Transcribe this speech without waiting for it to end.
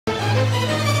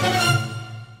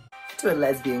do a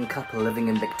lesbian couple living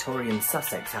in Victorian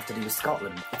Sussex have to do with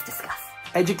Scotland? Let's discuss.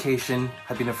 Education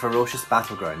had been a ferocious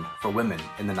battleground for women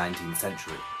in the 19th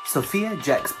century. Sophia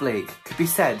Jex-Blake could be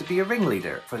said to be a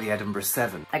ringleader for the Edinburgh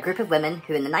Seven, a group of women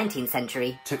who in the 19th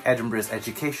century took Edinburgh's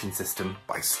education system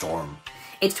by storm.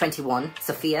 Aged 21,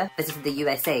 Sophia visited the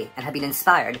USA and had been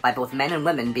inspired by both men and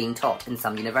women being taught in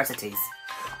some universities.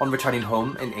 On returning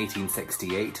home in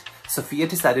 1868, Sophia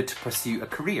decided to pursue a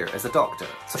career as a doctor,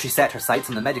 so she set her sights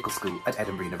on the medical school at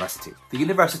Edinburgh University. The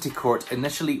University Court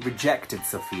initially rejected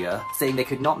Sophia, saying they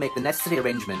could not make the necessary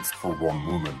arrangements for one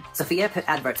woman. Sophia put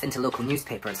adverts into local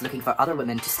newspapers looking for other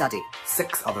women to study.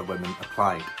 6 other women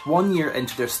applied. 1 year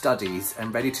into their studies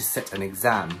and ready to sit an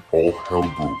exam, all hell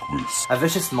broke loose. A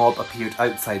vicious mob appeared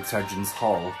outside Surgeons'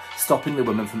 Hall, stopping the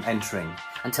women from entering,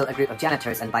 until a group of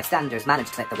janitors and bystanders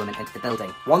managed to let the women into the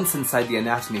building. Once inside the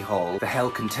anatomy hall, the hell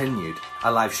continued.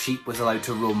 A live sheep was allowed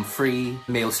to roam free,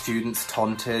 male students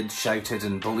taunted, shouted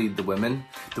and bullied the women.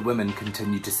 The women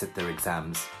continued to sit their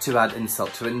exams. To add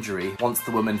insult to injury, once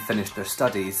the women finished their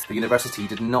studies, the university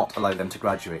did not allow them to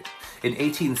graduate. In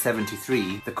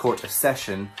 1873, the Court of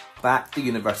Session backed the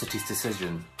university's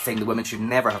decision, saying the women should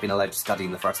never have been allowed to study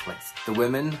in the first place. The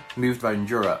women moved around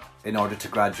Europe in order to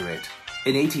graduate.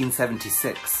 In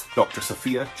 1876, Dr.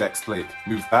 Sophia Jex-Blake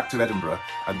moved back to Edinburgh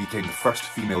and became the first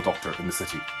female doctor in the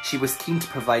city. She was keen to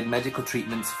provide medical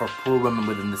treatments for poor women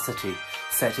within the city,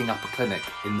 setting up a clinic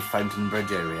in the Fountain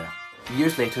Bridge area.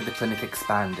 Years later, the clinic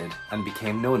expanded and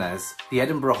became known as the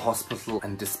Edinburgh Hospital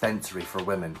and Dispensary for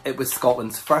Women. It was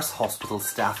Scotland's first hospital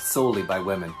staffed solely by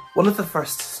women. One of the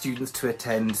first students to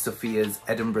attend Sophia's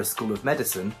Edinburgh School of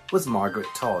Medicine was Margaret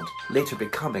Todd, later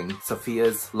becoming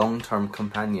Sophia's long-term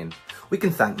companion. We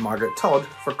can thank Margaret Todd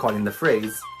for coining the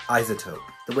phrase isotope.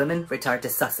 The women retired to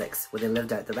Sussex, where they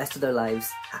lived out the rest of their lives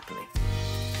happily.